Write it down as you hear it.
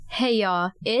Hey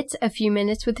y'all, it's A Few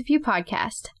Minutes with a Few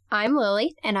podcast. I'm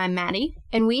Lily. And I'm Maddie.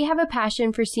 And we have a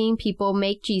passion for seeing people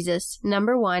make Jesus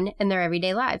number one in their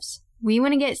everyday lives. We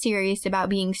want to get serious about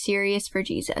being serious for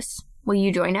Jesus. Will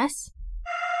you join us?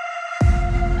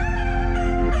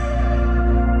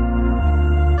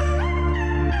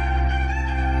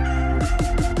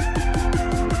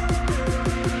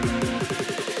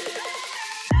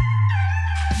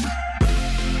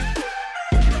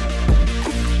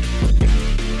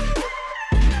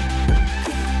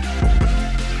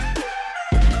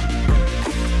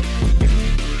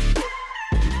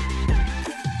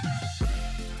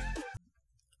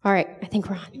 All right, I think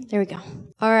we're on. There we go.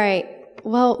 All right.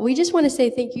 Well, we just want to say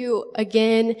thank you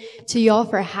again to y'all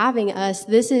for having us.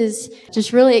 This is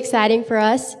just really exciting for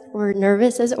us. We're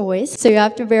nervous as always, so you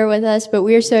have to bear with us, but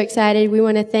we are so excited. We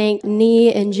want to thank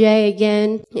Nee and Jay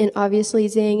again, and obviously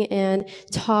Zing and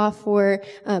Ta for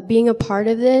being a part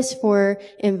of this, for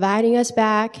inviting us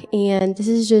back, and this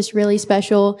is just really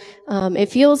special. It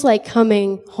feels like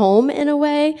coming home in a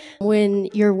way when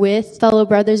you're with fellow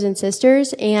brothers and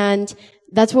sisters, and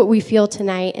that's what we feel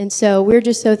tonight. And so we're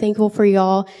just so thankful for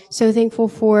y'all, so thankful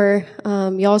for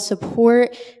y'all's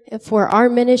support for our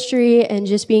ministry and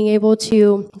just being able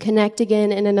to connect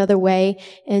again in another way.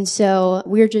 And so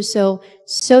we're just so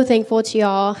thankful to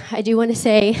y'all. I do want to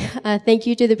say thank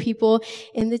you to the people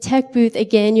in the tech booth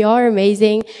again. Y'all are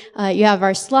amazing. You have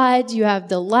our slides, you have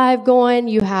the live going,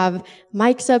 you have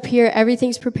mics up here.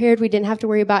 Everything's prepared. We didn't have to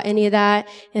worry about any of that.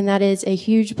 And that is a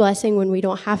huge blessing when we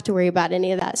don't have to worry about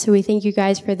any of that. So we thank you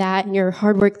guys for that and your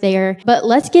hard work there. But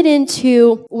let's get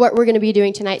into what we're going to be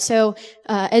doing tonight. So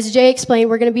as Jay explained,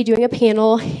 we're going to be doing a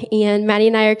panel, and Maddie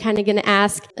and I are kind of going to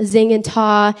ask Zing and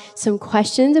Ta some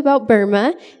questions about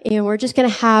Burma, and we're just going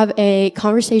to have a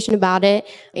conversation about it.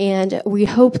 And we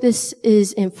hope this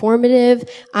is informative.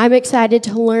 I'm excited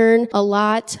to learn a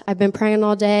lot. I've been praying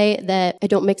all day that I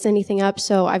don't mix anything up,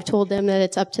 so I've told them that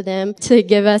it's up to them to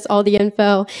give us all the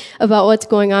info about what's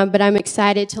going on, but I'm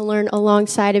excited to learn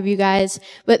alongside of you guys.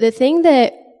 But the thing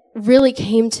that really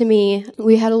came to me,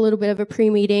 we had a little bit of a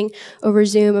pre-meeting over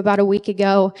Zoom about a week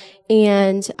ago,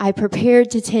 and I prepared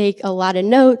to take a lot of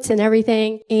notes and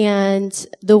everything. And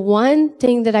the one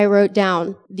thing that I wrote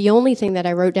down, the only thing that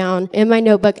I wrote down in my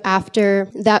notebook after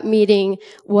that meeting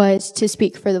was to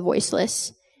speak for the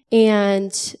voiceless.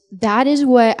 And that is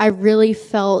what I really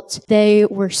felt they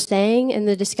were saying in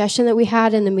the discussion that we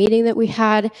had, in the meeting that we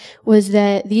had, was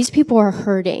that these people are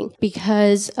hurting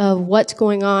because of what's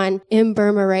going on in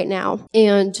Burma right now.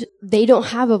 And they don't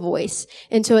have a voice.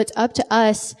 And so it's up to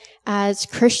us as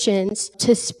Christians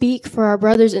to speak for our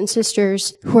brothers and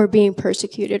sisters who are being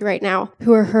persecuted right now,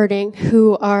 who are hurting,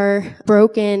 who are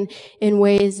broken in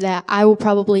ways that I will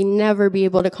probably never be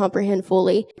able to comprehend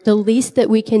fully. The least that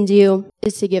we can do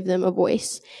is to give them a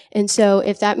voice. And so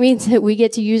if that means that we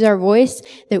get to use our voice,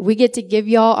 that we get to give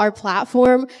y'all our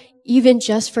platform, even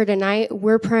just for tonight,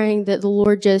 we're praying that the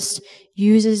Lord just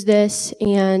uses this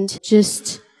and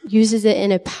just uses it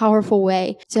in a powerful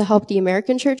way to help the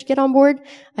American church get on board.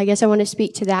 I guess I want to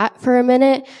speak to that for a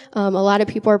minute. A lot of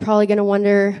people are probably going to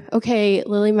wonder, okay,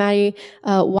 Lily, Maddie,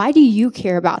 why do you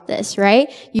care about this, right?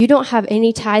 You don't have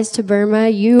any ties to Burma.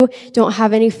 You don't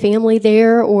have any family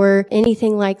there or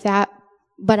anything like that.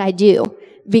 But I do,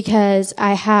 because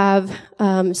I have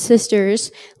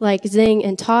sisters like Zing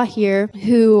and Ta here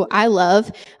who I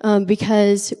love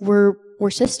because we're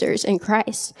sisters in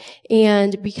Christ.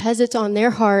 And because it's on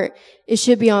their heart, it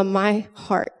should be on my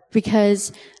heart,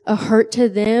 because a hurt to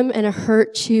them and a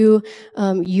hurt to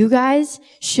you guys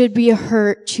should be a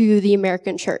hurt to the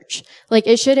American church. Like,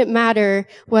 it shouldn't matter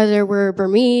whether we're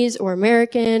Burmese or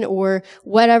American or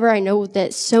whatever. I know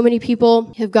that so many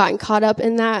people have gotten caught up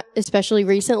in that, especially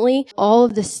recently. All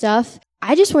of this stuff.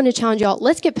 I just want to challenge y'all.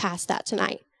 Let's get past that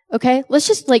tonight. Okay? Let's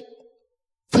just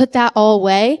put that all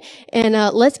away, and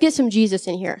let's get some Jesus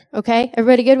in here, okay?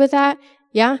 Everybody good with that?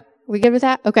 Yeah? We good with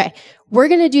that? Okay. We're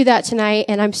going to do that tonight,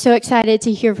 and I'm so excited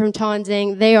to hear from Ta and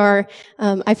Zing. They are,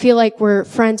 I feel like we're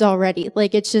friends already.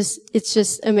 It's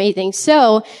just amazing.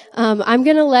 So, I'm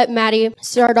going to let Maddie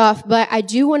start off, but I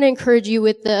do want to encourage you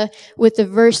with the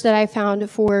verse that I found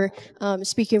for,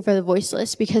 speaking for the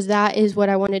voiceless, because that is what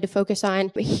I wanted to focus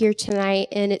on here tonight,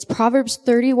 and it's Proverbs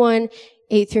 31,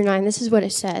 8-9. This is what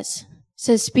it says.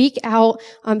 Says, speak out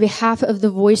on behalf of the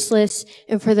voiceless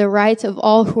and for the rights of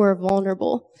all who are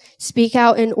vulnerable. Speak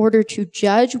out in order to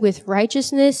judge with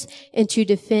righteousness and to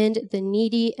defend the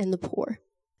needy and the poor.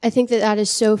 I think that that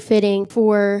is so fitting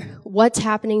for what's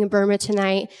happening in Burma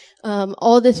tonight.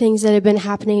 All the things that have been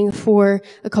happening for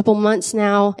a couple months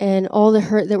now and all the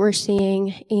hurt that we're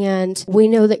seeing. And we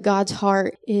know that God's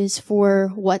heart is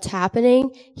for what's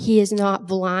happening. He is not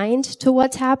blind to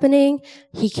what's happening.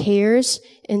 He cares.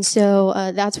 And so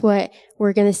that's what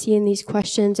we're going to see in these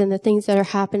questions and the things that are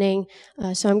happening.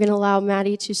 So I'm going to allow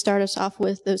Maddie to start us off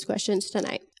with those questions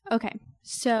tonight. Okay.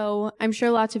 So I'm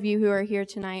sure lots of you who are here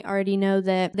tonight already know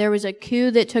that there was a coup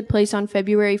that took place on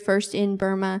February 1st in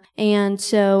Burma. And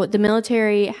so the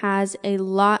military has a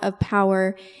lot of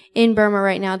power in Burma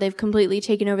right now. They've completely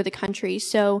taken over the country.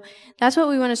 So that's what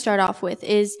we want to start off with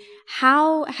is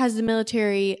how has the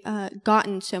military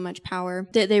gotten so much power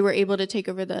that they were able to take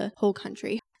over the whole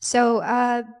country? So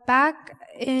back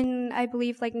in, I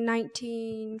believe, like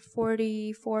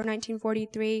 1944,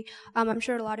 1943, I'm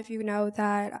sure a lot of you know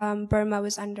that Burma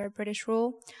was under British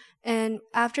rule. And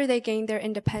after they gained their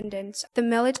independence, the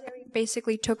military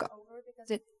basically took over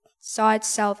because it saw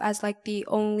itself as like the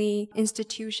only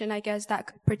institution, I guess, that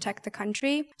could protect the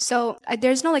country. So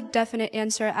there's no like definite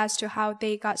answer as to how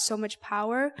they got so much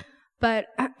power. But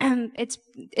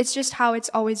it's just how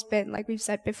it's always been, like we've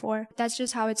said before. That's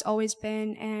just how it's always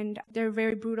been, and they're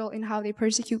very brutal in how they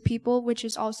persecute people, which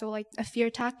is also like a fear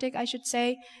tactic, I should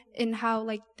say, in how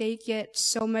like they get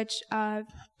so much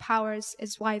powers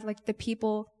is why like the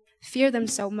people fear them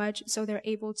so much, so they're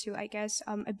able to, I guess,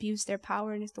 abuse their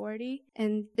power and authority.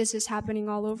 And this is happening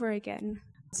all over again.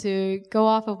 To go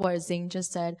off of what Zing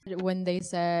just said, when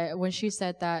she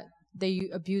said that they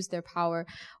abuse their power,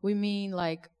 we mean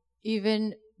like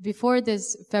even before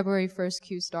this February 1st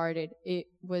coup started, it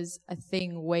was a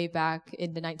thing way back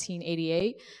in the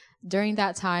 1988. During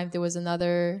that time, it was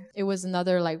another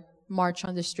like march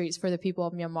on the streets for the people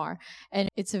of Myanmar. And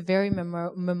it's a very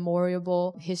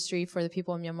memorable history for the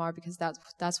people of Myanmar because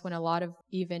that's when a lot of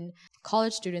even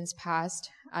college students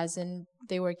passed, as in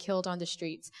they were killed on the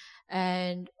streets.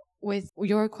 And with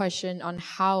your question on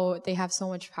how they have so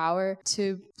much power,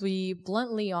 to be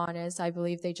bluntly honest, I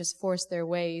believe they just force their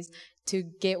ways to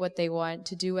get what they want,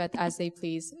 to do it as they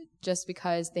please, just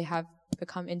because they have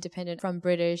become independent from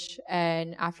British.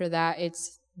 And after that,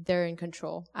 they're in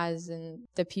control, as in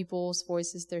the people's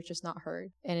voices, they're just not heard.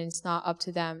 And it's not up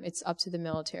to them, it's up to the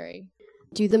military.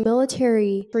 Do the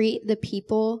military treat the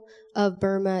people of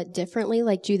Burma differently?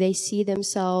 Like, do they see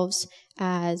themselves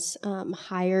as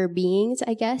higher beings,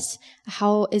 I guess?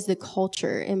 How is the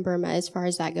culture in Burma as far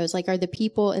as that goes? Like, are the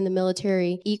people in the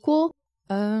military equal?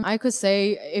 I could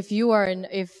say if they are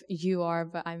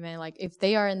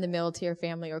in the military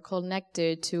family or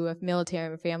connected to a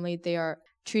military family, they are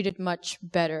treated much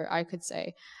better, I could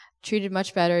say. Treated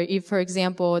much better. If, for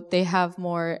example, they have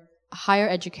more higher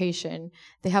education,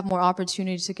 they have more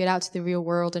opportunity to get out to the real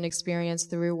world and experience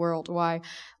the real world,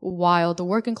 while the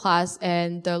working class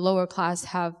and the lower class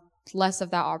have less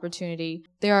of that opportunity.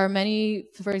 There are many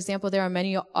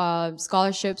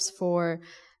scholarships for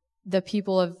the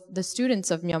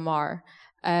students of Myanmar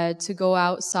to go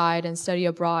outside and study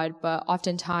abroad, but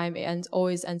oftentimes it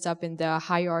always ends up in the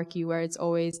hierarchy where it's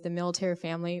always the military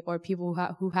family or people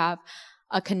who have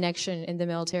a connection in the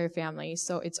military family.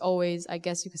 So it's always, I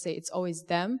guess you could say, it's always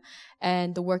them,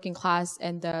 and the working class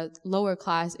and the lower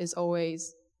class is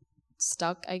always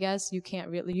stuck, I guess. You can't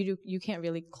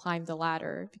really climb the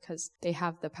ladder because they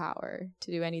have the power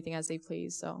to do anything as they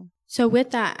please. So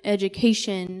with that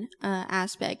education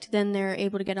aspect, then they're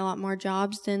able to get a lot more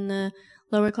jobs than the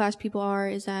lower class people are.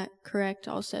 Is that correct?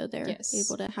 Also, they're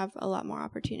able to have a lot more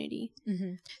opportunity.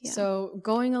 Mm-hmm. Yeah. So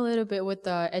going a little bit with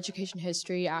the education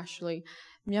history, actually,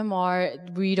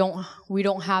 Myanmar, we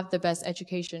don't have the best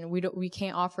education. We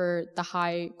can't offer the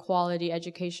high quality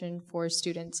education for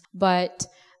students. But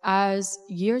as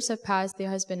years have passed, there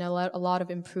has been a lot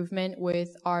of improvement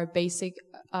with our basic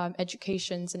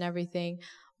educations and everything.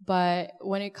 But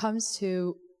when it comes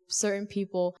to certain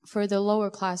people, for the lower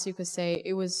class, you could say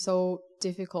it was so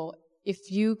difficult.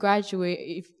 If you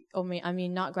graduate,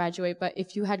 not graduate, but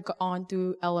if you had gone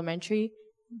through elementary,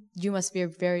 you must be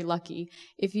very lucky.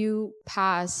 If you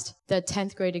passed the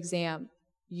 10th grade exam,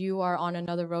 you are on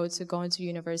another road to go into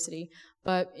university.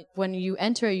 But when you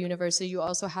enter a university, you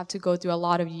also have to go through a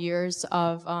lot of years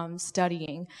of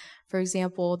studying. For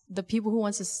example, the people who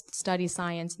want to study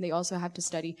science, they also have to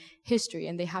study history,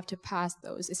 and they have to pass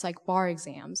those. It's like bar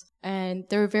exams, and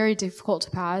they're very difficult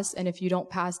to pass. And if you don't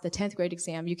pass the 10th grade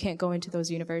exam, you can't go into those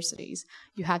universities.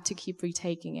 You have to keep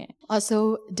retaking it.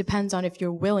 Also depends on if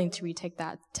you're willing to retake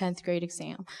that 10th grade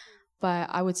exam. But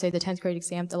I would say the 10th grade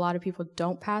exam, a lot of people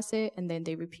don't pass it, and then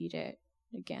they repeat it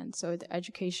again. So the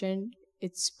education,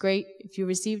 it's great if you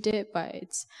received it, but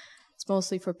it's It's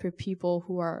mostly for people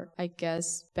who are, I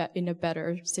guess, in a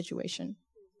better situation.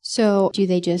 So do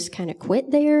they just kind of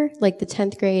quit there? Like the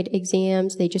 10th grade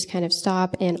exams, they just kind of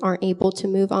stop and aren't able to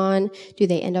move on? Do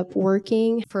they end up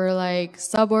working? For like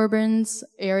suburban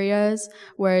areas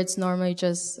where it's normally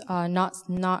just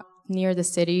not near the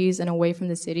cities and away from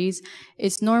the cities,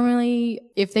 it's normally,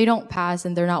 if they don't pass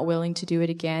and they're not willing to do it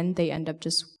again, they end up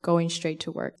just going straight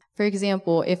to work. For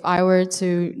example, if I were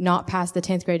to not pass the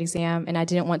 10th grade exam and I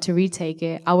didn't want to retake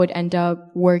it, I would end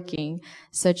up working,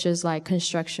 such as like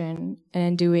construction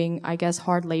and doing, I guess,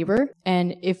 hard labor.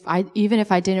 And even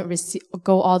if I didn't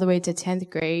go all the way to 10th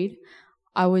grade,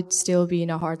 I would still be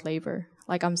in a hard labor.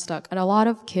 Like I'm stuck. And a lot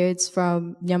of kids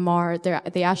from Myanmar,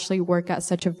 they actually work at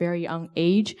such a very young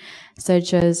age,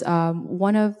 such as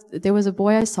there was a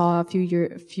boy I saw a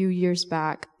few years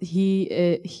back.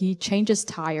 He changes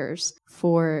tires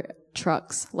for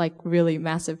trucks, like really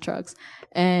massive trucks.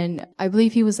 And I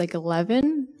believe he was like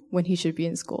 11 when he should be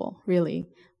in school, really.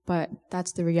 But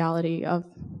that's the reality of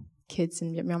kids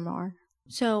in Myanmar.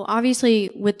 So obviously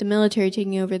with the military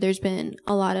taking over, there's been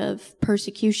a lot of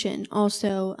persecution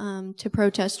also to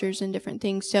protesters and different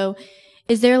things. So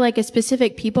is there like a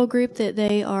specific people group that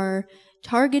they are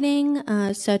targeting,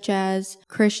 such as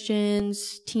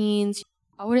Christians, teens?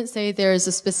 I wouldn't say there's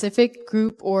a specific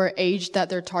group or age that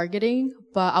they're targeting,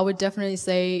 but I would definitely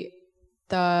say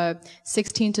the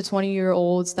 16 to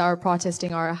 20-year-olds that are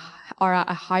protesting are at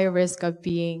a higher risk of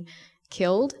being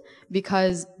killed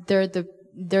because they're the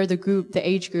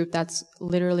age group that's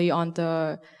literally on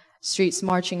the streets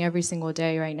marching every single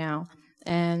day right now.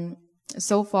 And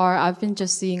so far, I've been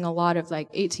just seeing a lot of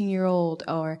like 18-year-old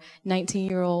or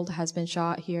 19-year-old has been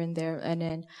shot here and there, and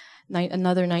then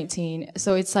another 19.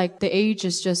 So it's like the age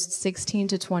is just 16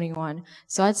 to 21.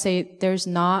 So I'd say there's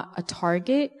not a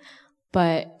target,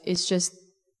 but it's just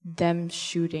them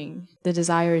shooting. The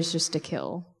desire is just to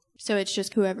kill. So it's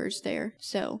just whoever's there.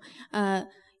 So,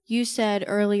 you said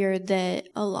earlier that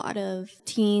a lot of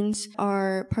teens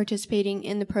are participating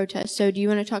in the protest. So do you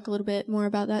want to talk a little bit more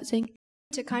about that, Sing?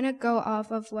 To kind of go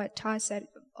off of what Ta said,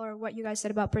 or what you guys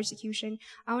said about persecution,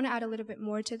 I want to add a little bit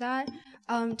more to that,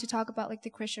 to talk about like the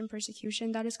Christian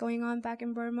persecution that is going on back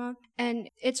in Burma. And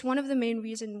it's one of the main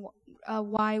reasons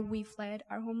why we fled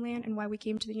our homeland and why we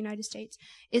came to the United States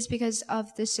is because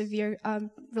of the severe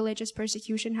religious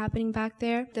persecution happening back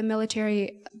there. The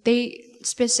military, they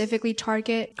specifically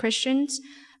target Christians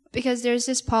because there's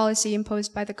this policy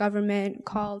imposed by the government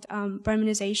called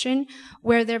Burmanization,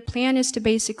 where their plan is to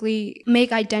basically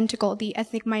make identical the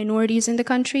ethnic minorities in the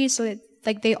country so that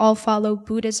like they all follow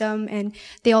Buddhism and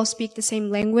they all speak the same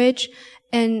language.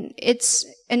 And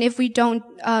if we don't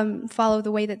follow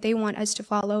the way that they want us to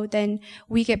follow, then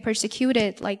we get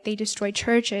persecuted. Like they destroy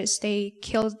churches, they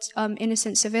killed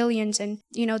innocent civilians, and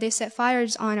they set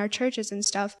fires on our churches and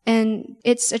stuff. And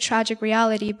it's a tragic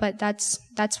reality, but that's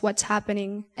what's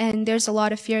happening. And there's a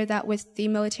lot of fear that with the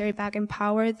military back in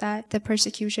power, that the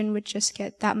persecution would just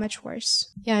get that much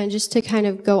worse. Yeah, and just to kind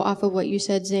of go off of what you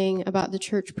said, Zing, about the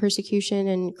church persecution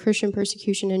and Christian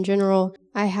persecution in general,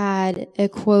 I had a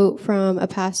quote from a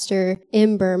pastor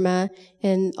in Burma,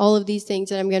 and all of these things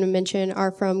that I'm going to mention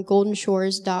are from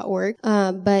goldenshores.org.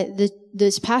 But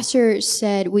this pastor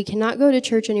said, "We cannot go to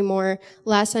church anymore.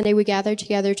 Last Sunday we gathered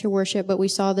together to worship, but we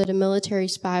saw that a military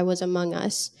spy was among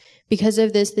us. Because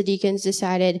of this, the deacons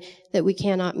decided that we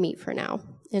cannot meet for now."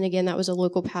 And again, that was a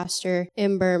local pastor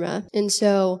in Burma. And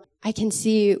so I can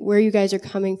see where you guys are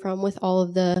coming from with all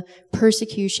of the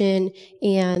persecution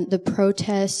and the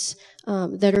protests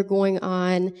that are going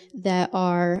on that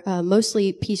are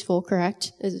mostly peaceful,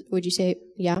 correct? Would you say?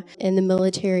 Yeah. And the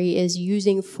military is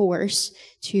using force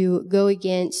to go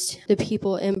against the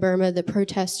people in Burma, the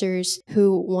protesters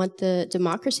who want the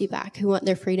democracy back, who want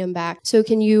their freedom back. So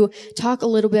can you talk a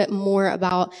little bit more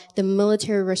about the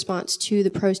military response to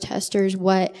the protesters?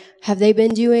 What have they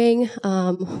been doing?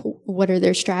 What are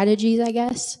their strategies, I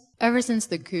guess? Ever since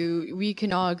the coup, we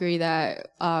can all agree that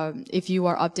if you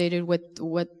are updated with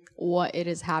what it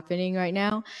is happening right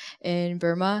now in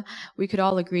Burma, we could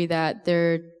all agree that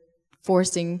they're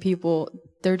forcing people,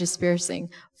 they're dispersing.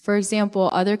 For example,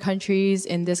 other countries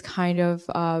in this kind of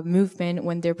movement,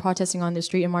 when they're protesting on the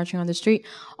street and marching on the street,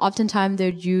 oftentimes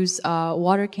they'd use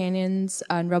water cannons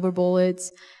and rubber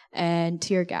bullets and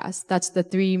tear gas. That's the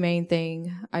three main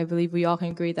thing. I believe we all can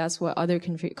agree that's what other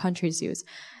countries use.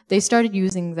 They started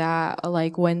using that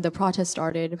like when the protest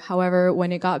started. However,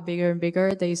 when it got bigger and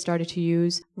bigger, they started to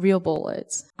use real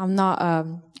bullets. I'm not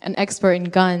an expert in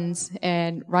guns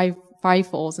and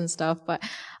rifles and stuff, but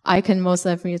I can most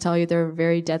definitely tell you they're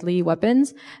very deadly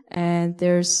weapons. And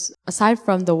aside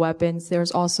from the weapons,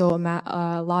 there's also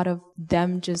a lot of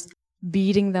them just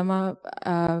beating them up,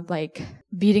 and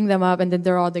then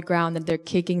they're on the ground and they're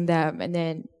kicking them and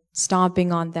then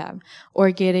stomping on them,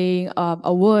 or getting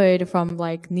a wood from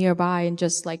like nearby and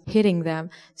just like hitting them.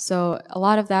 So a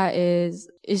lot of that is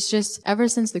just ever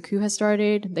since the coup has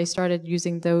started, they started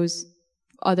using those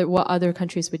what other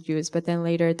countries would use, but then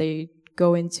later they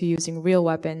go into using real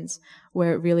weapons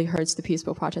where it really hurts the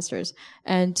peaceful protesters.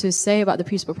 And to say about the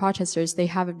peaceful protesters, they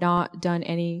have not done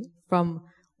any, from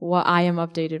what I am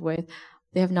updated with,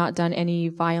 they have not done any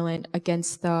violent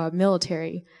against the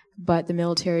military, but the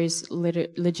military is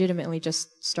legitimately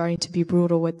just starting to be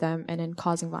brutal with them and then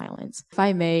causing violence. If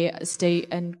I may state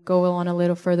and go on a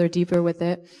little further deeper with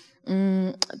it,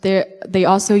 they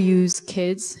also use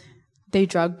kids. They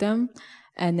drugged them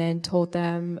and then told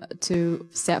them to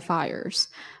set fires.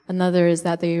 Another is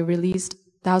that they released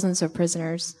thousands of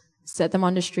prisoners, set them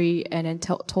on the street, and then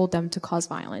told them to cause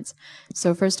violence.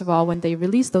 So first of all, when they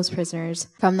released those prisoners,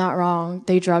 if I'm not wrong,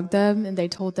 they drugged them and they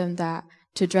told them that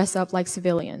to dress up like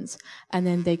civilians. And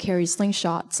then they carry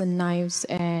slingshots and knives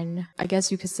and I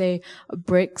guess you could say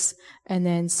bricks and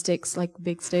then sticks, like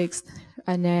big sticks.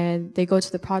 And then they go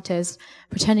to the protest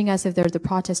pretending as if they're the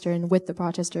protester and with the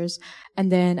protesters.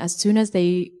 And then as soon as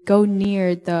they go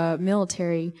near the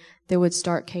military, they would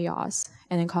start chaos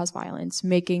and then cause violence,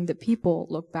 making the people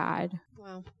look bad.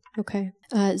 Wow. Okay.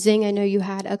 Zing, I know you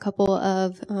had a couple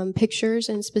of pictures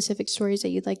and specific stories that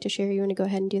you'd like to share. You want to go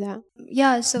ahead and do that?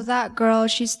 Yeah, so that girl,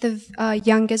 she's the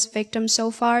youngest victim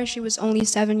so far. She was only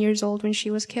 7 years old when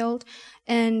she was killed.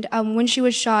 And when she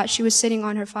was shot, she was sitting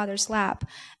on her father's lap.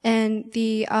 And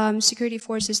the security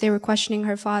forces, they were questioning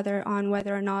her father on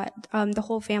whether or not the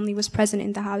whole family was present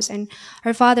in the house. And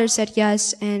her father said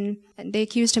yes, and they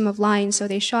accused him of lying, so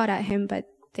they shot at him, but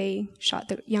they shot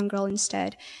the young girl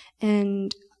instead.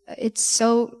 And it's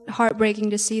so heartbreaking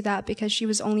to see that because she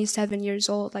was only 7 years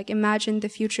old. Like, imagine the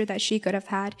future that she could have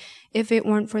had if it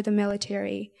weren't for the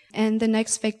military. And the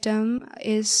next victim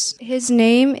his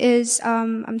name is,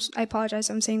 I apologize,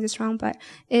 I'm saying this wrong, but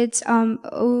it's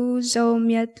Ozo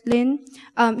Mietlin.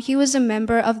 He was a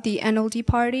member of the NLD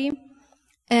party.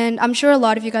 And I'm sure a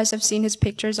lot of you guys have seen his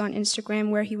pictures on Instagram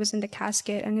where he was in the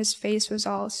casket and his face was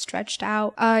all stretched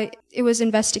out. It was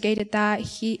investigated that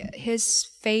his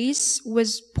face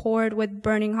was poured with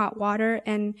burning hot water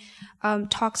and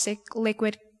toxic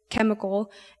liquid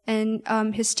chemical, and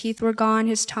his teeth were gone,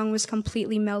 his tongue was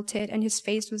completely melted, and his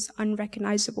face was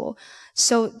unrecognizable.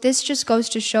 So this just goes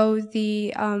to show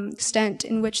the extent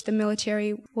in which the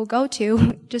military will go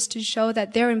to, just to show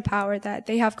that they're in power, that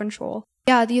they have control.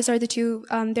 Yeah, these are the two.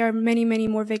 There are many, many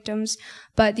more victims,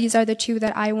 but these are the two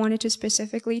that I wanted to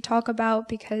specifically talk about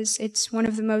because it's one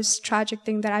of the most tragic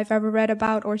things that I've ever read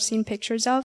about or seen pictures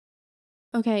of.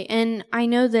 Okay, and I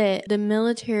know that the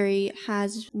military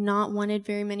has not wanted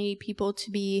very many people to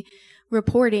be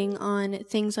reporting on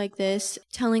things like this,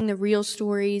 telling the real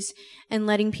stories and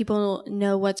letting people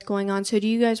know what's going on. So do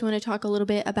you guys want to talk a little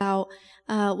bit about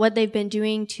what they've been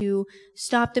doing to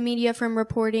stop the media from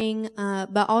reporting,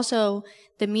 but also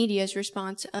the media's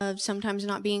response of sometimes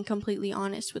not being completely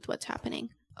honest with what's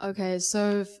happening? Okay,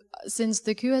 so since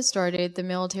the coup has started, the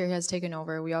military has taken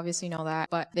over. We obviously know that,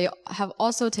 but they have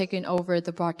also taken over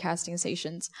the broadcasting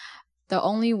stations. The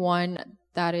only one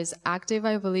that is active,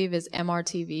 I believe, is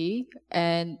MRTV,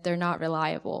 and they're not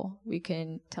reliable. We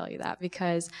can tell you that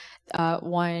because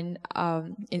in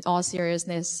all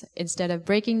seriousness, instead of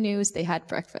breaking news, they had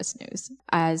breakfast news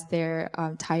as their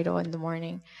title in the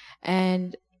morning.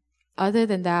 And other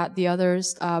than that, the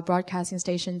others broadcasting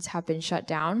stations have been shut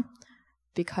down.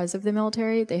 Because of the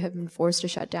military, they have been forced to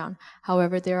shut down.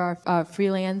 However, there are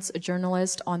freelance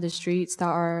journalists on the streets that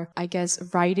are, I guess,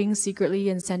 writing secretly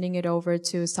and sending it over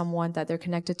to someone that they're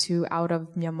connected to out of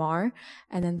Myanmar.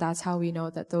 And then that's how we know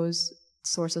that those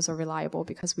sources are reliable,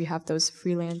 because we have those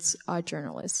freelance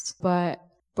journalists. But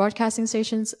broadcasting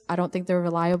stations, I don't think they're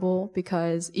reliable,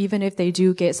 because even if they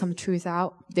do get some truth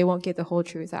out, they won't get the whole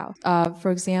truth out. For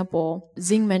example,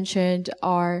 Zing mentioned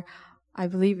I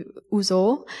believe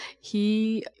Uzo,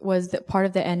 he was part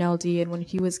of the NLD, and when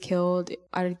he was killed,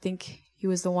 I think he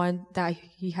was the one that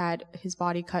he had his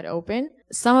body cut open.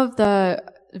 Some of the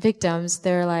victims,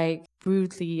 they're like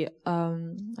brutally,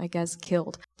 I guess,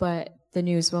 killed, but the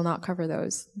news will not cover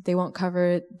those. They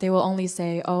will only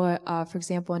say, for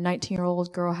example, a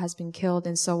 19-year-old girl has been killed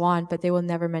and so on, but they will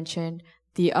never mention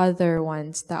the other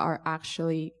ones that are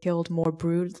actually killed more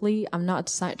brutally. I'm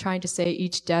not trying to say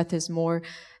each death is more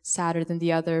sadder than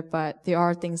the other, but there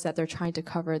are things that they're trying to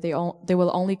cover. They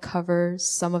will only cover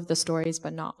some of the stories,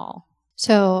 but not all.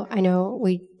 So I know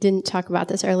we didn't talk about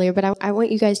this earlier, but I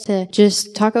want you guys to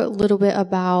just talk a little bit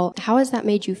about how has that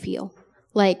made you feel?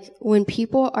 Like, when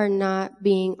people are not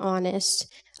being honest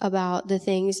about the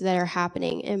things that are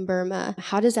happening in Burma,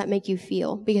 how does that make you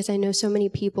feel? Because I know so many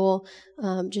people,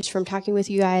 just from talking with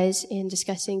you guys and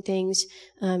discussing things,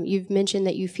 you've mentioned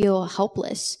that you feel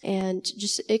helpless. And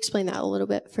just explain that a little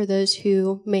bit for those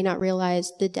who may not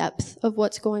realize the depth of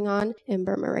what's going on in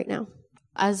Burma right now.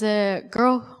 As a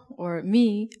girl, or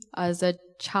me, as a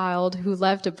child who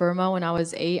left Burma when I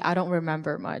was 8, I don't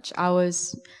remember much. I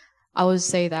would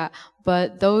say that.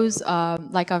 But those,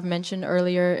 like I've mentioned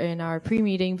earlier in our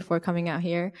pre-meeting before coming out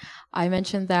here, I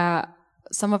mentioned that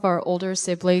some of our older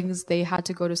siblings, they had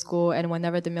to go to school, and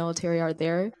whenever the military are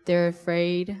there, they're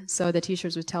afraid. So the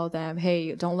teachers would tell them,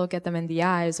 hey, don't look at them in the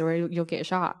eyes or you'll get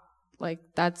shot. Like,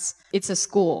 it's a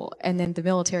school, and then the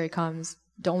military comes.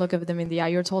 Don't look at them in the eye.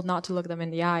 You're told not to look them in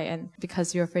the eye, and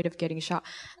because you're afraid of getting shot.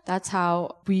 That's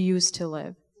how we used to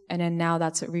live. And then now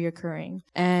that's reoccurring.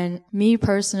 And me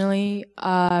personally,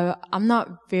 I'm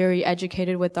not very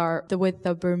educated with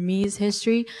the Burmese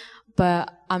history,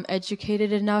 but I'm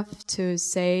educated enough to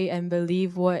say and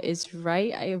believe what is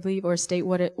right, I believe, or state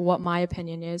what my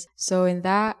opinion is. So in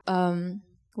that,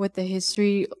 with the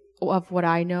history of what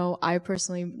I know, I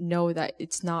personally know that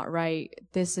it's not right.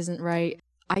 This isn't right.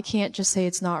 I can't just say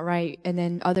it's not right, and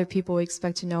then other people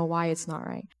expect to know why it's not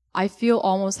right. I feel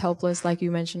almost helpless, like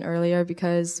you mentioned earlier,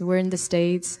 because we're in the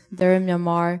States, they're in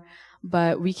Myanmar,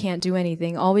 but we can't do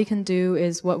anything. All we can do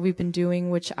is what we've been doing,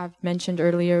 which I've mentioned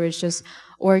earlier, is just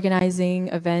organizing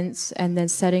events and then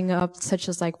setting up such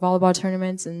as like volleyball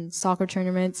tournaments and soccer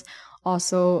tournaments,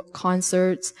 also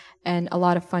concerts and a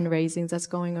lot of fundraisings that's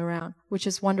going around, which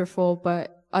is wonderful.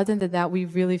 But other than that, we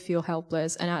really feel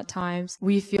helpless. And at times,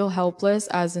 we feel helpless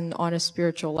as in on a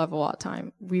spiritual level at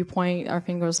times. We point our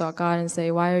fingers at God and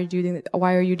say, why are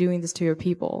you doing this to your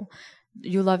people?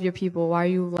 You love your people. Why are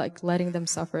you like letting them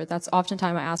suffer? That's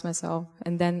oftentimes I ask myself.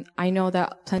 And then I know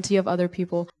that plenty of other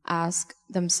people ask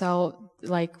themselves,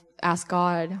 like ask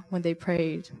God when they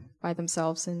prayed by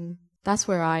themselves. And that's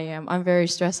where I am. I'm very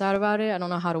stressed out about it. I don't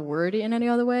know how to word it in any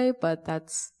other way, but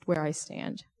that's where I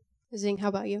stand. Zing, how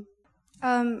about you?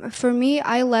 For me,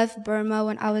 I left Burma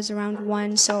when I was around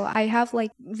 1, so I have like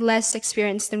less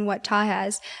experience than what Ta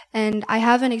has, and I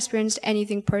haven't experienced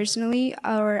anything personally,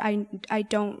 or I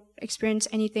don't experience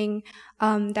anything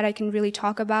that I can really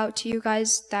talk about to you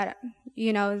guys that,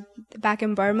 you know, back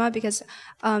in Burma, because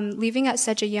leaving at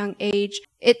such a young age,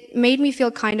 it made me feel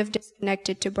kind of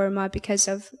disconnected to Burma because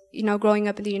of, you know, growing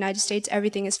up in the United States,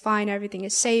 everything is fine, everything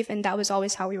is safe, and that was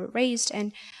always how we were raised.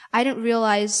 And I didn't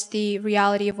realize the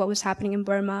reality of what was happening in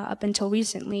Burma up until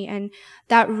recently, and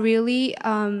that really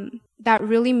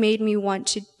made me want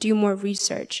to do more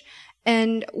research.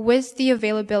 And with the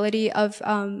availability of,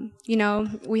 you know,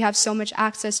 we have so much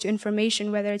access to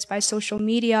information, whether it's by social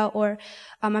media or,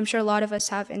 I'm sure a lot of us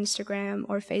have Instagram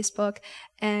or Facebook,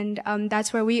 and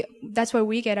that's where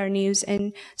we get our news.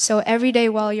 And so every day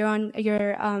while you're on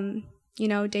your you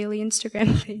know, daily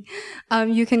Instagram thing,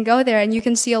 you can go there and you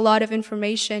can see a lot of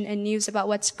information and news about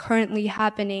what's currently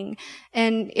happening.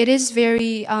 And it is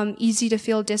very easy to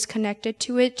feel disconnected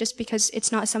to it just because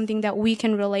it's not something that we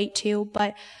can relate to.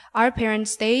 But our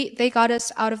parents, they got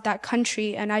us out of that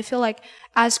country. And I feel like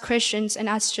as Christians and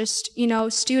as just, you know,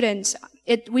 students,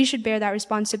 we should bear that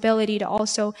responsibility to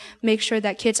also make sure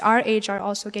that kids our age are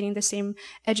also getting the same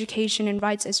education and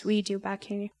rights as we do back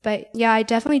here. But yeah, I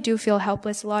definitely do feel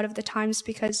helpless a lot of the times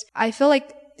because I feel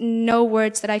like no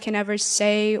words that I can ever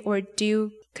say or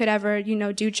do could ever, you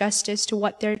know, do justice to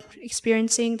what they're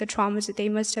experiencing, the traumas that they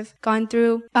must have gone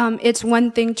through. It's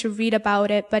one thing to read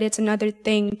about it, but it's another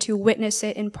thing to witness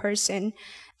it in person.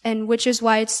 And which is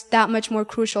why it's that much more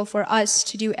crucial for us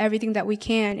to do everything that we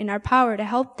can in our power to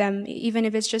help them, even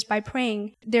if it's just by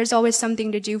praying. There's always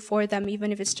something to do for them,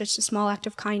 even if it's just a small act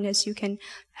of kindness. You can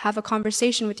have a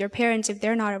conversation with your parents if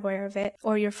they're not aware of it,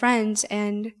 or your friends,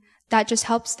 and that just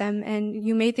helps them. And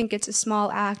you may think it's a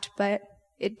small act, but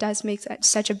it does make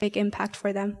such a big impact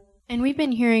for them. And we've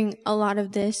been hearing a lot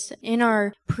of this in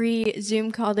our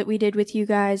pre-Zoom call that we did with you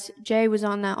guys. Jay was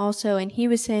on that also, and he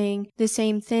was saying the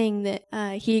same thing, that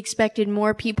he expected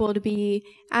more people to be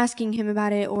asking him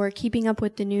about it or keeping up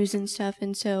with the news and stuff.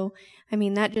 And so, I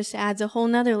mean, that just adds a whole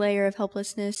nother layer of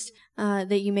helplessness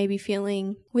that you may be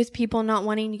feeling with people not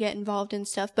wanting to get involved in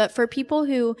stuff. But for people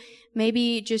who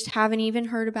maybe just haven't even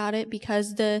heard about it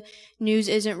because the news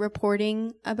isn't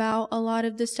reporting about a lot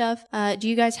of the stuff, do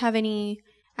you guys have any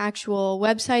actual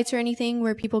websites or anything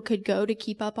where people could go to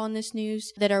keep up on this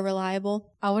news that are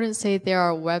reliable? I wouldn't say there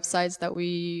are websites that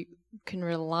we can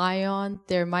rely on.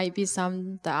 There might be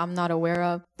some that I'm not aware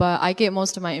of, but I get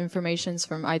most of my informations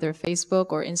from either Facebook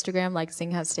or Instagram, like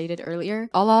Singh has stated earlier.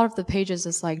 A lot of the pages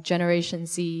is like Generation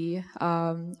Z.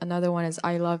 Another one is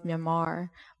I Love Myanmar,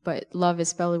 but love is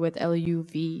spelled with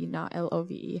L-U-V, not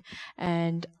L-O-V-E.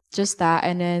 And just that.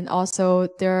 And then also,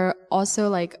 there are also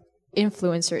like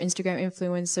Instagram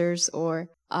influencers, or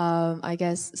I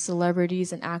guess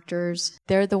celebrities and actors.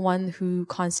 They're the one who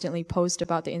constantly post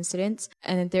about the incidents.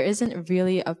 And there isn't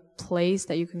really a place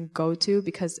that you can go to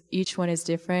because each one is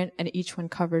different and each one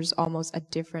covers almost a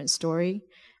different story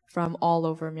from all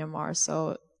over Myanmar.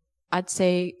 So I'd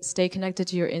say stay connected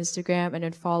to your Instagram and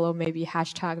then follow maybe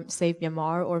hashtag Save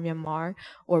Myanmar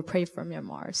or Pray for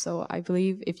Myanmar. So I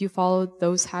believe if you follow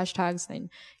those hashtags, then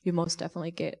you most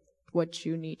definitely get what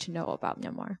you need to know about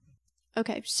Myanmar.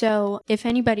 Okay, so if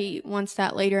anybody wants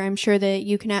that later, I'm sure that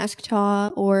you can ask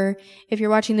Ta, or if you're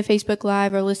watching the Facebook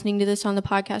Live or listening to this on the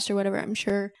podcast or whatever, I'm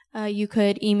sure you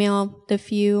could email the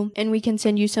few and we can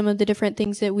send you some of the different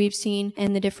things that we've seen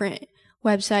and the different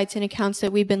websites and accounts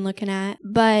that we've been looking at.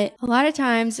 But a lot of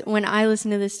times when I listen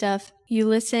to this stuff, you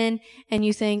listen and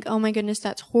you think, oh my goodness,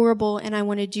 that's horrible and I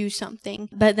want to do something.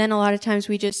 But then a lot of times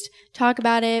we just talk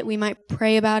about it. We might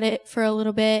pray about it for a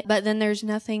little bit, but then there's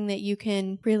nothing that you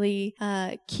can really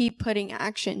keep putting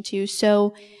action to.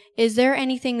 So is there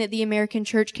anything that the American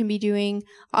church can be doing?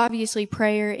 Obviously,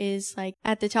 prayer is like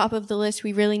at the top of the list.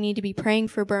 We really need to be praying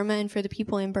for Burma and for the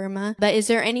people in Burma. But is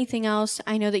there anything else?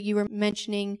 I know that you were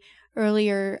mentioning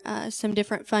earlier some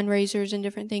different fundraisers and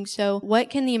different things. So what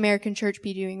can the American church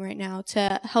be doing right now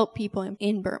to help people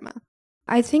in Burma?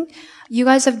 I think you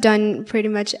guys have done pretty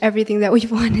much everything that we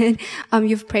wanted.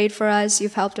 You've prayed for us.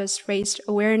 You've helped us raise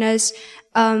awareness.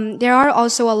 There are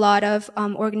also a lot of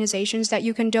organizations that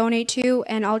you can donate to,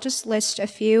 and I'll just list a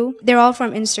few. They're all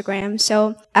from Instagram.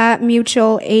 So at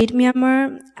Mutual Aid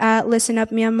Myanmar, at Listen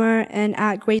Up Myanmar, and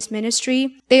at Grace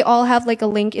Ministry. They all have like a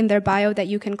link in their bio that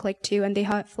you can click to, and they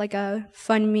have like a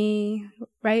Fund Me,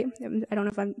 right? I don't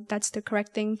know if that's the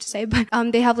correct thing to say, but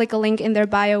they have like a link in their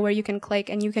bio where you can click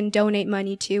and you can donate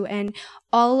money to, and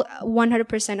all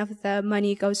 100% of the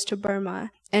money goes to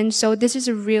Burma. And so this is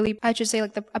a really, I should say,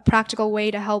 like a practical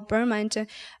way to help Burma and to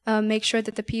make sure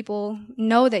that the people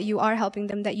know that you are helping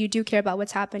them, that you do care about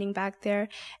what's happening back there.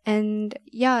 And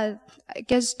yeah, I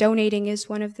guess donating is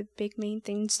one of the big main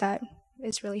things that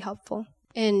is really helpful.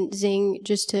 And Zing,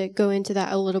 just to go into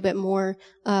that a little bit more,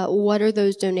 what are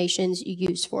those donations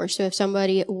used for? So if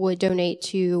somebody would donate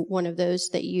to one of those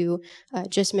that you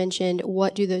just mentioned,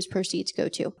 what do those proceeds go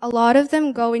to? A lot of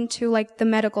them go into like the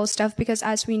medical stuff because,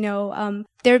 as we know,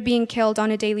 they're being killed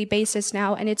on a daily basis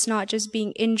now, and it's not just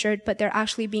being injured, but they're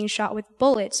actually being shot with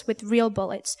bullets, with real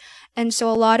bullets. And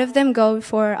so a lot of them go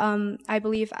for, I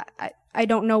believe, I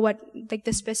don't know what like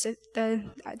the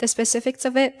specifics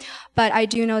of it, but I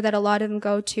do know that a lot of them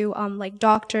go to like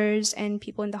doctors and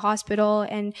people in the hospital,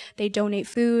 and they donate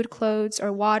food, clothes,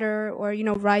 or water, or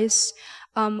rice.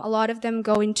 A lot of them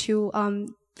go into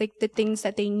like the things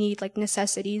that they need, like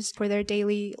necessities for their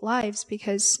daily lives,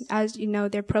 because as you know,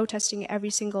 they're protesting every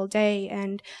single day,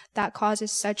 and that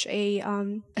causes such a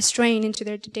strain into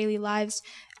their daily lives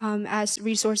as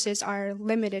resources are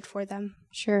limited for them.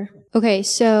 Sure. Okay,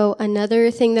 so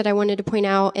another thing that I wanted to point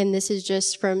out, and this is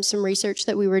just from some research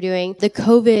that we were doing, the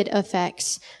COVID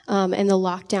effects and the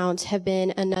lockdowns have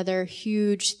been another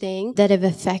huge thing that have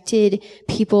affected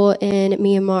people in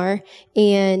Myanmar,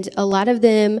 and a lot of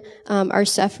them are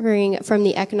suffering from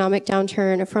the economic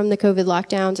downturn from the COVID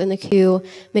lockdowns and the coup.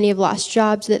 Many have lost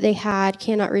jobs that they had,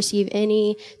 cannot receive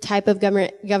any type of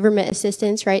government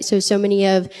assistance, right? So many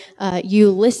of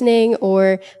you listening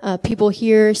or people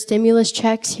here, stimulus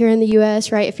checks here in the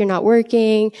U.S., right? If you're not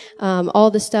working,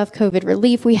 all the stuff, COVID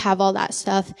relief, we have all that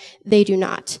stuff. They do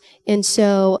not. And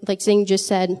so, like Zing just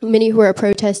said, many who are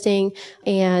protesting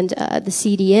and the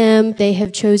CDM, they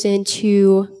have chosen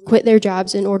to quit their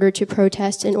jobs in order to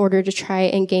protest, in order to try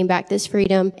and gain back this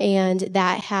freedom. And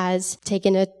that has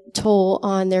taken a toll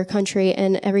on their country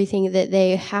and everything that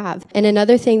they have. And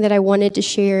another thing that I wanted to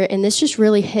share, and this just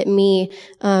really hit me,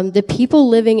 the people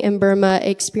living in Burma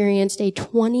experienced a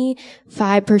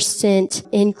 25%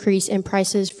 increase in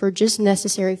prices for just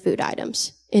necessary food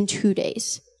items in 2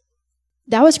 days.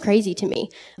 That was crazy to me.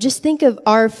 Just think of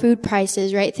our food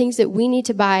prices, right? Things that we need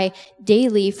to buy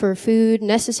daily for food,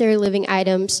 necessary living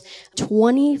items,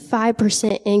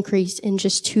 25% increase in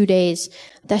just 2 days.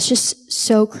 That's just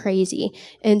so crazy.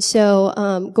 And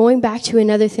so going back to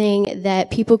another thing that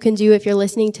people can do if you're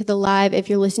listening to the live, if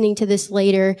you're listening to this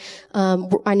later,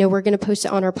 I know we're going to post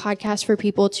it on our podcast for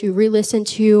people to re-listen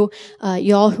to.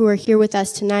 Y'all who are here with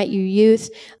us tonight, you youth,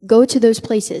 go to those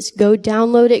places. Go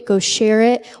download it. Go share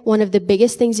it. One of the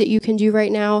biggest things that you can do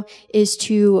right now is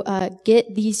to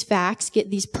get these facts, get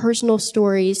these personal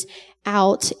stories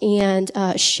out and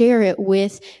share it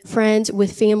with friends,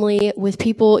 with family, with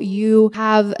people you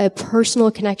have a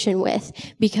personal connection with.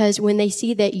 Because when they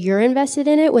see that you're invested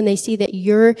in it, when they see that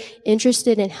you're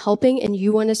interested in helping and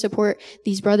you want to support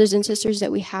these brothers and sisters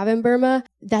that we have in Burma,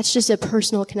 that's just a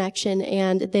personal connection,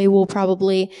 and they will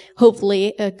probably,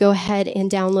 hopefully, go ahead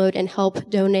and download and help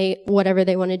donate whatever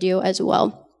they want to do as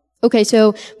well. Okay,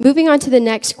 so moving on to the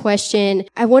next question,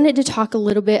 I wanted to talk a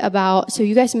little bit about, so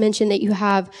you guys mentioned that you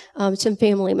have some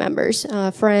family members,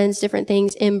 friends, different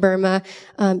things in Burma.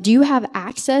 Do you have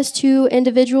access to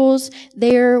individuals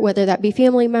there, whether that be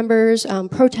family members,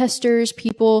 protesters,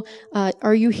 people?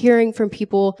 Are you hearing from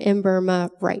people in Burma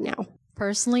right now?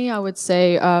 Personally, I would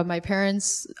say my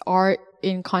parents are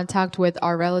in contact with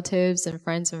our relatives and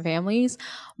friends and families,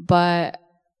 but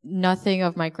nothing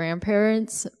of my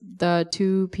grandparents. The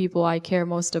two people I care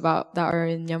most about that are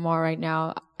in Myanmar right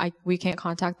now, we can't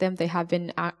contact them. They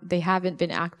haven't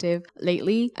been active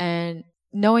lately. And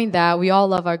knowing that, we all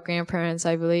love our grandparents,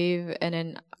 I believe, and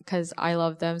then because I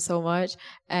love them so much,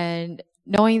 and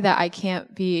knowing that I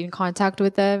can't be in contact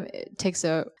with them, it takes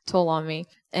a toll on me.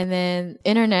 And then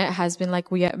internet has been,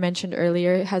 like we mentioned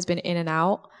earlier, has been in and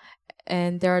out.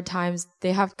 And there are times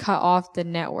they have cut off the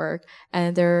network,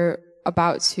 and they're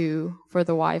about to for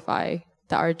the Wi-Fi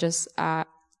that are just at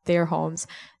their homes.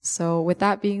 So with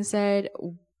that being said,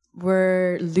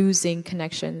 we're losing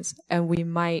connections, and we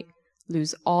might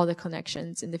lose all the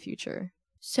connections in the future.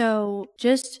 So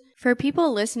just for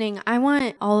people listening, I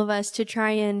want all of us to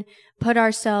try and put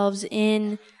ourselves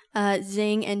in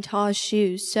Zing and Ta's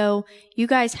shoes. So you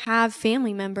guys have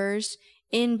family members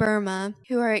in Burma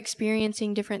who are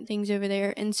experiencing different things over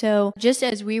there. And so just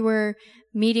as we were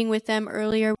meeting with them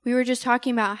earlier, we were just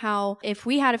talking about how if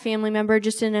we had a family member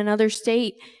just in another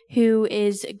state who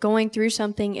is going through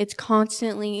something, it's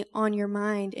constantly on your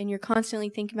mind and you're constantly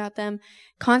thinking about them,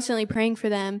 constantly praying for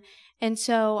them. And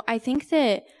so I think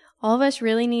that all of us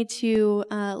really need to,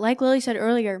 like Lily said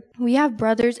earlier, we have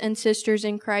brothers and sisters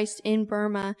in Christ in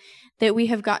Burma that we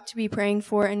have got to be praying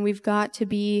for, and we've got to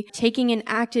be taking an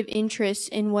active interest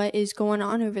in what is going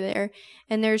on over there.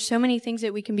 And there's so many things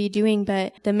that we can be doing,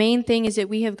 but the main thing is that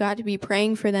we have got to be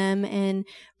praying for them and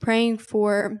praying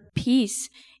for peace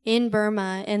in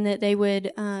Burma, and that they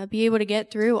would be able to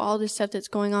get through all this stuff that's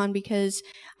going on, because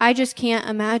I just can't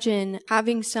imagine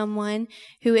having someone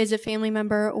who is a family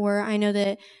member, or I know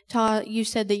that, Ta, you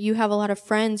said that you have a lot of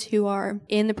friends who are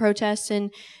in the protests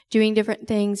and doing different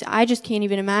things. I just can't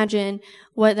even imagine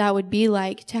what that would be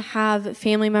like to have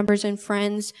family members and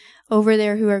friends over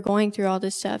there who are going through all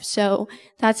this stuff. So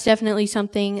that's definitely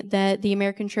something that the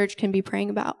American church can be praying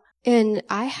about. And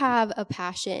I have a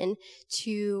passion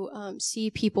to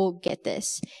see people get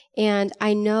this. And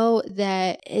I know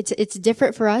that it's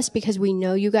different for us because we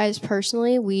know you guys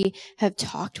personally. We have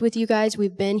talked with you guys.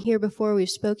 We've been here before. We've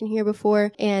spoken here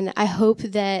before. And I hope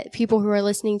that people who are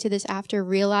listening to this after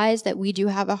realize that we do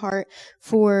have a heart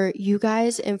for you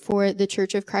guys and for the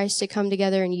Church of Christ to come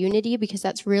together in unity, because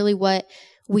that's really what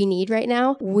we need right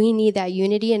now. We need that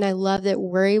unity, and I love that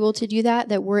we're able to do that,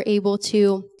 that we're able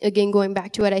to, again, going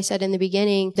back to what I said in the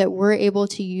beginning, that we're able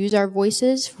to use our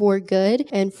voices for good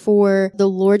and for the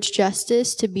Lord's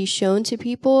justice to be shown to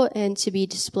people and to be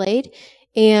displayed.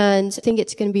 And I think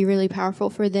it's going to be really powerful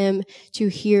for them to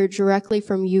hear directly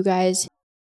from you guys.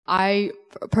 I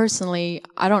personally,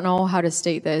 I don't know how to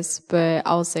state this, but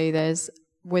I'll say this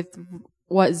with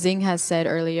what Zing has said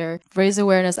earlier: raise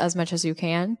awareness as much as you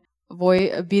can.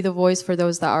 Be the voice for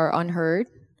those that are unheard.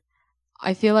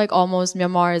 I feel like almost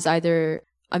Myanmar is either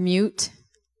a mute,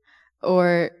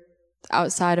 or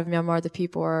outside of Myanmar, the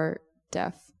people are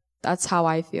deaf. That's how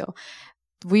I feel.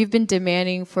 We've been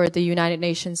demanding for the United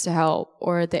Nations to help,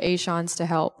 or the Asians to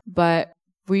help, but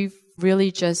we've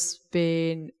really just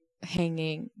been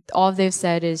hanging. All they've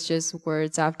said is just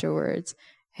words after words.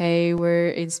 Hey, we're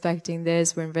inspecting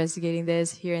this, we're investigating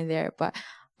this, here and there, but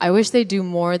I wish they do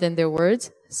more than their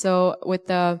words. So with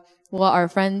what our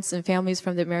friends and families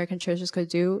from the American churches could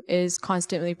do is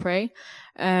constantly pray,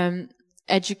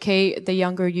 educate the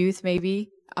younger youth maybe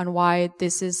on why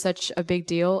this is such a big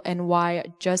deal, and why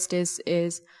justice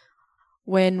is,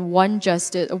 when one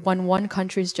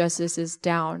country's justice is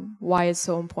down, why it's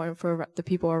so important for the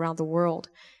people around the world.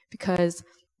 Because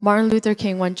Martin Luther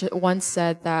King once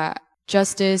said that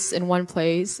justice in one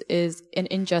place is an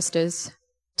injustice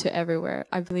to everywhere.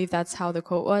 I believe that's how the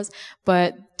quote was.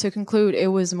 But to conclude, it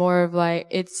was more of like,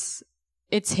 it's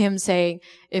him saying,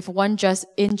 if one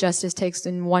injustice takes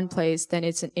in one place, then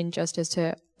it's an injustice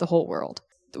to the whole world.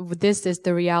 This is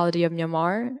the reality of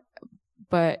Myanmar,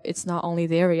 but it's not only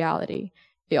their reality.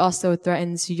 It also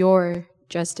threatens your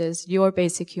justice, your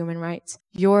basic human rights,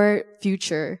 your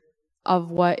future of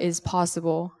what is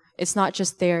possible. It's not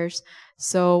just theirs.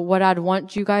 So what I'd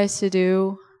want you guys to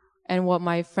do, and what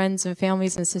my friends and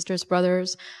families and sisters,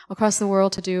 brothers across the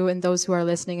world to do, and those who are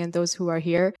listening and those who are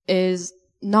here, is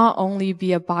not only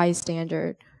be a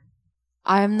bystander.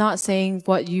 I'm not saying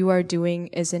what you are doing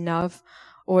is enough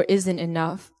or isn't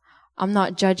enough. I'm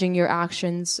not judging your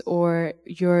actions or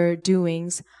your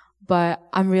doings, but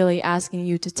I'm really asking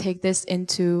you to take this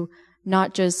into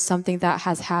not just something that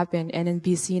has happened and then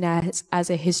be seen as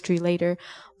a history later,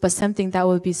 but something that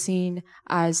will be seen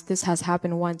as this has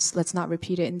happened once. Let's not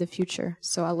repeat it in the future.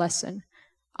 So a lesson.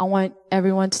 I want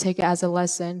everyone to take it as a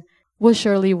lesson. We'll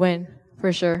surely win,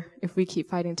 for sure, if we keep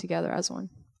fighting together as one.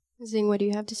 Zing, what do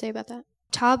you have to say about that?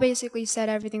 Tal basically said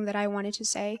everything that I wanted to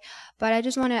say, but I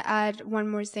just want to add one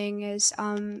more thing is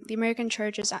the American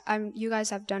churches, you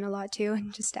guys have done a lot too,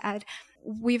 and just to add,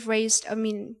 we've raised,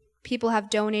 people have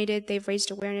donated, they've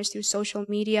raised awareness through social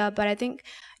media, but I think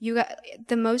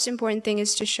the most important thing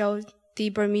is to show the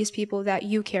Burmese people that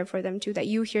you care for them too, that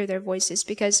you hear their voices,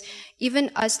 because even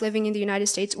us living in the United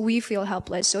States, we feel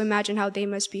helpless. So imagine how they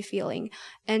must be feeling.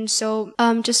 And so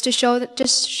just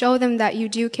show them that you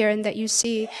do care and that you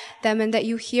see them and that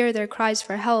you hear their cries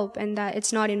for help and that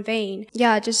it's not in vain.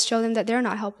 Yeah, just show them that they're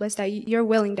not helpless, that you're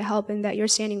willing to help and that you're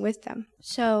standing with them.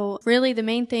 So really the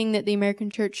main thing that the American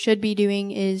church should be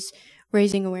doing is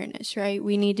raising awareness, right?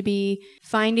 We need to be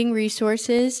finding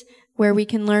resources where we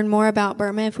can learn more about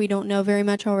Burma if we don't know very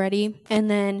much already, and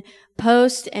then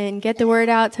post and get the word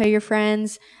out, tell your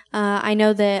friends. I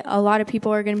know that a lot of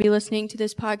people are going to be listening to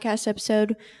this podcast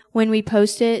episode when we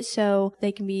post it, so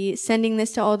they can be sending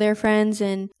this to all their friends.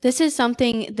 And this is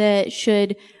something that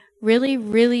should really,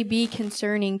 really be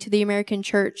concerning to the American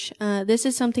church. This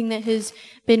is something that has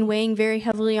been weighing very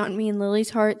heavily on me and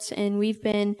Lily's hearts, and we've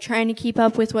been trying to keep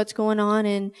up with what's going on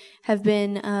and have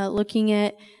been looking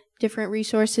at different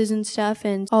resources and stuff,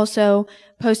 and also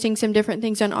posting some different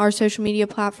things on our social media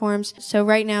platforms. So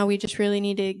right now we just really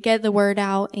need to get the word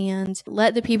out and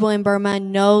let the people in Burma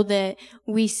know that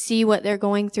we see what they're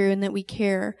going through and that we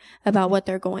care about what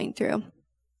they're going through.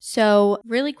 So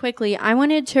really quickly, I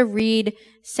wanted to read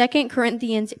 2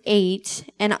 Corinthians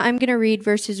 8, and I'm going to read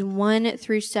verses 1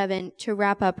 through 7 to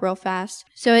wrap up real fast.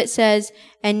 So it says,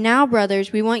 "And now,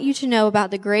 brothers, we want you to know about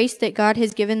the grace that God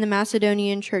has given the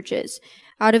Macedonian churches.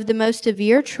 Out of the most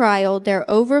severe trial, their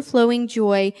overflowing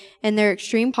joy and their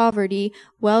extreme poverty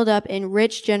welled up in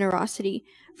rich generosity.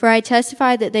 For I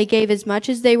testify that they gave as much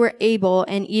as they were able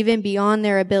and even beyond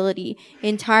their ability,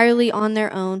 entirely on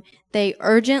their own. They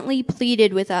urgently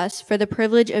pleaded with us for the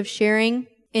privilege of sharing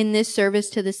in this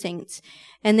service to the saints.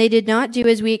 And they did not do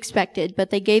as we expected, but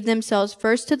they gave themselves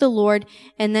first to the Lord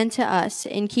and then to us,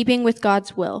 in keeping with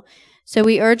God's will. So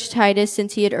we urged Titus,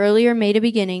 since he had earlier made a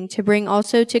beginning, to bring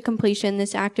also to completion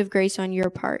this act of grace on your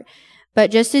part.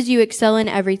 But just as you excel in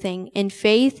everything, in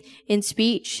faith, in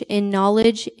speech, in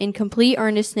knowledge, in complete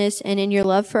earnestness, and in your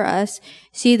love for us,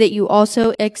 see that you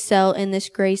also excel in this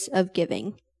grace of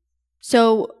giving."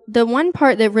 So the one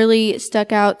part that really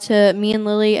stuck out to me and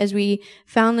Lily as we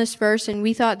found this verse, and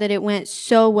we thought that it went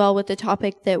so well with the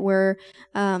topic that we're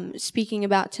speaking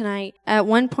about tonight. At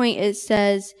one point it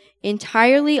says,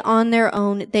 entirely on their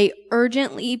own, they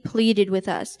urgently pleaded with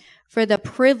us for the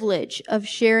privilege of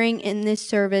sharing in this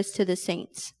service to the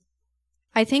saints.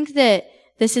 I think that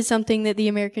this is something that the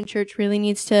American church really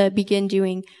needs to begin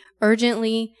doing,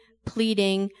 urgently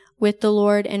pleading with the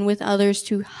Lord and with others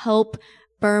to help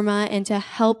Burma and to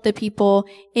help the people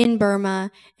in Burma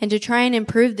and to try and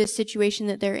improve this situation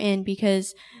that they're in,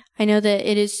 because I know that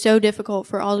it is so difficult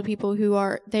for all the people who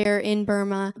are there in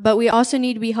Burma. But we also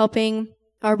need to be helping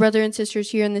our brothers and sisters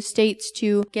here in the States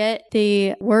to get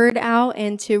the word out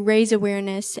and to raise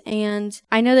awareness. And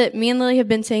I know that me and Lily have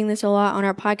been saying this a lot on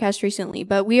our podcast recently,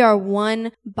 but we are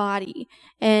one body.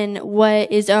 And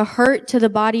what is a hurt to the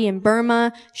body in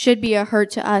Burma should be a hurt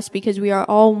to us, because we are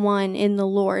all one in the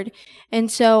Lord.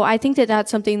 And so I think that that's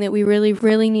something that we really,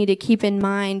 really need to keep in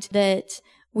mind, that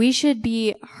we should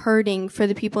be hurting for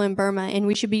the people in Burma, and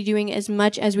we should be doing as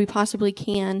much as we possibly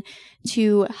can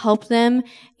to help them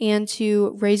and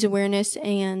to raise awareness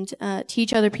and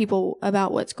teach other people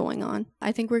about what's going on.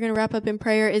 I think we're going to wrap up in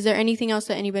prayer. Is there anything else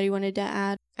that anybody wanted to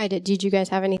add? I did. Did you guys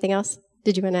have anything else?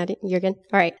 Did you want to add it? You're good?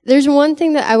 All right. There's one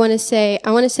thing that I want to say.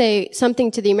 I want to say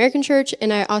something to the American church,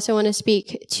 and I also want to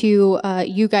speak to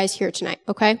you guys here tonight,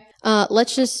 okay?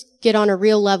 Let's just get on a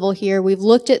real level here. We've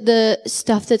looked at the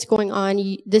stuff that's going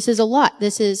on. This is a lot.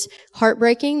 This is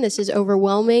heartbreaking. This is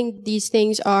overwhelming. These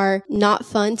things are not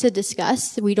fun to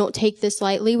discuss. We don't take this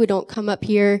lightly. We don't come up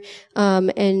here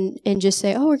and just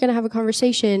say, oh, we're going to have a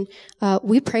conversation.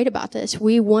 We prayed about this.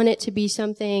 We want it to be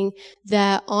something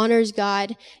that honors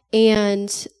God. And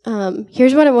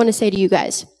here's what I want to say to you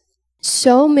guys.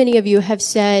 So many of you have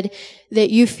said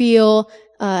that you feel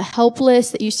helpless,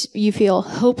 that you feel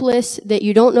hopeless, that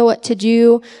you don't know what to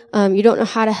do, you don't know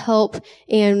how to help.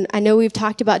 And I know we've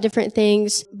talked about different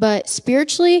things, but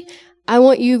spiritually, I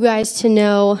want you guys to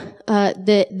know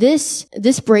that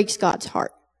this breaks God's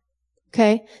heart.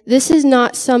 Okay? This is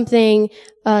not something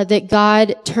that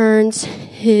God turns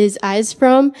his eyes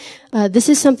from. This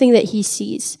is something that he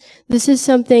sees. This is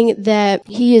something that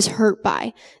he is hurt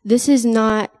by. This is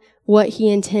not what he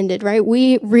intended, right?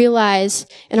 We realize,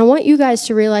 and I want you guys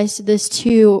to realize this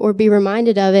too, or be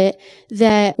reminded of it,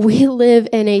 that we live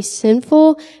in a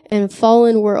sinful and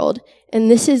fallen world,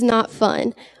 and this is not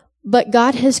fun. But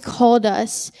God has called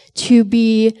us to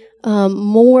be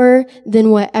more than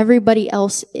what everybody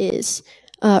else is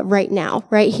right now,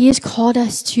 right? He has called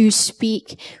us to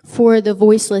speak for the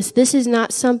voiceless. This is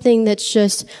not something that's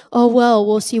just, oh, well,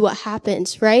 we'll see what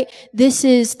happens, right? This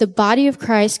is the body of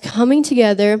Christ coming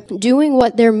together, doing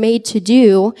what they're made to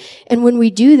do. And when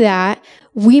we do that,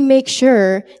 we make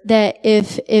sure that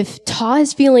if Ta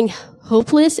is feeling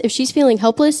hopeless, if she's feeling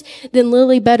helpless, then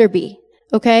Lily better be,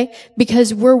 okay?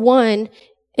 Because we're one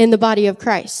in the body of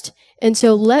Christ. And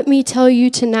so let me tell you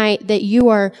tonight that you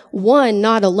are, one,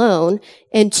 not alone,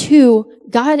 and two,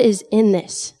 God is in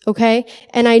this, okay?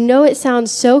 And I know it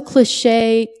sounds so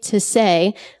cliche to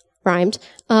say, rhymed,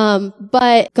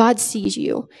 but God sees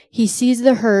you. He sees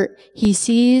the hurt. He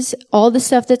sees all the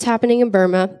stuff that's happening in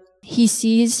Burma. He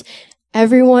sees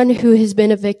everyone who has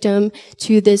been a victim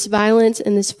to this violence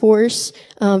and this force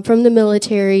from the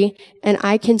military, and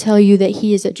I can tell you that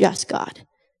he is a just God.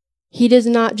 He does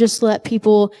not just let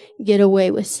people get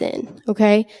away with sin,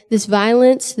 okay? This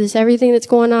violence, this everything that's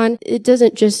going on, it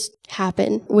doesn't just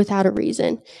happen without a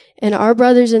reason. And our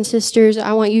brothers and sisters,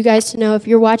 I want you guys to know, if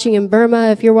you're watching in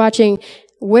Burma, if you're watching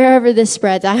wherever this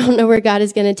spreads, I don't know where God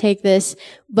is going to take this,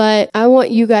 but I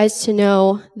want you guys to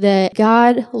know that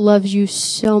God loves you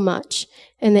so much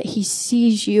and that he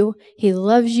sees you, he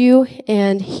loves you,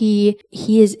 and he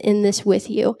is in this with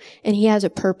you, and he has a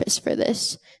purpose for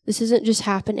this. This isn't just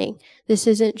happening. This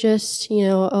isn't just,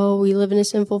 oh, we live in a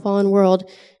sinful, fallen world.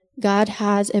 God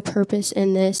has a purpose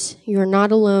in this. You're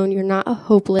not alone. You're not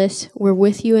hopeless. We're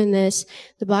with you in this.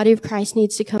 The body of Christ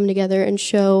needs to come together and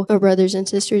show our brothers and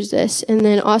sisters this. And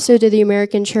then also to the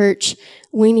American church,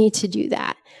 we need to do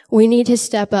that. We need to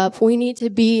step up. We need to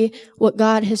be what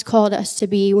God has called us to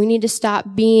be. We need to stop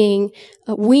turning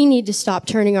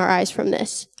our eyes from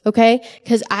this. Okay?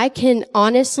 Because I can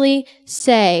honestly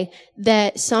say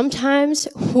that sometimes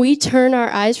we turn our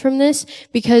eyes from this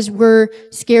because we're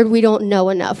scared we don't know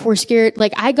enough. We're scared.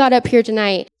 Like, I got up here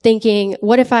tonight thinking,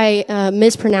 what if I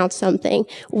mispronounce something?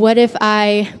 What if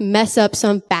I mess up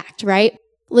some fact, right?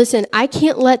 Listen, I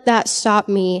can't let that stop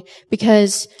me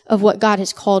because of what God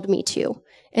has called me to.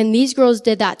 And these girls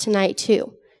did that tonight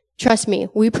too. Trust me,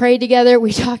 we prayed together,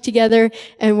 we talked together,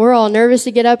 and we're all nervous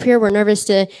to get up here. We're nervous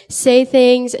to say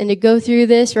things and to go through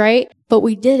this, right? But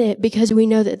we did it because we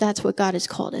know that that's what God has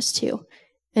called us to.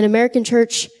 And American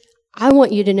church, I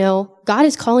want you to know God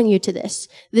is calling you to this.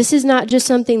 This is not just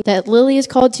something that Lily is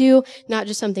called to, not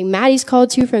just something Maddie's called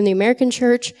to from the American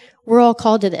church. We're all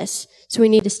called to this. So we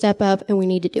need to step up and we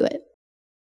need to do it.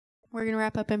 We're going to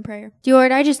wrap up in prayer. Dear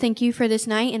Lord, I just thank you for this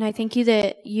night, and I thank you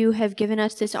that you have given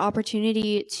us this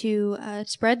opportunity to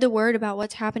spread the word about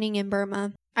what's happening in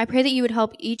Burma. I pray that you would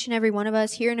help each and every one of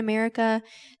us here in America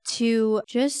to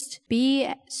just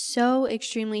be so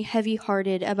extremely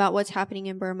heavy-hearted about what's happening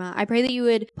in Burma. I pray that you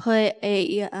would put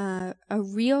a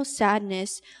real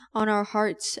sadness on our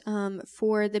hearts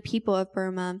for the people of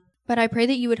Burma. But I pray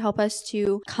that you would help us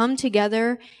to come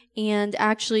together and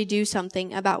actually do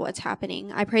something about what's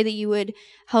happening. I pray that you would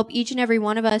help each and every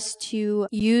one of us to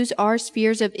use our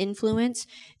spheres of influence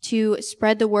to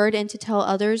spread the word and to tell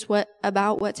others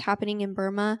about what's happening in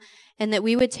Burma, and that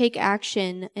we would take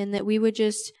action and that we would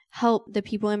just help the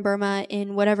people in Burma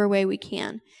in whatever way we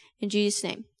can. In Jesus'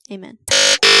 name, amen.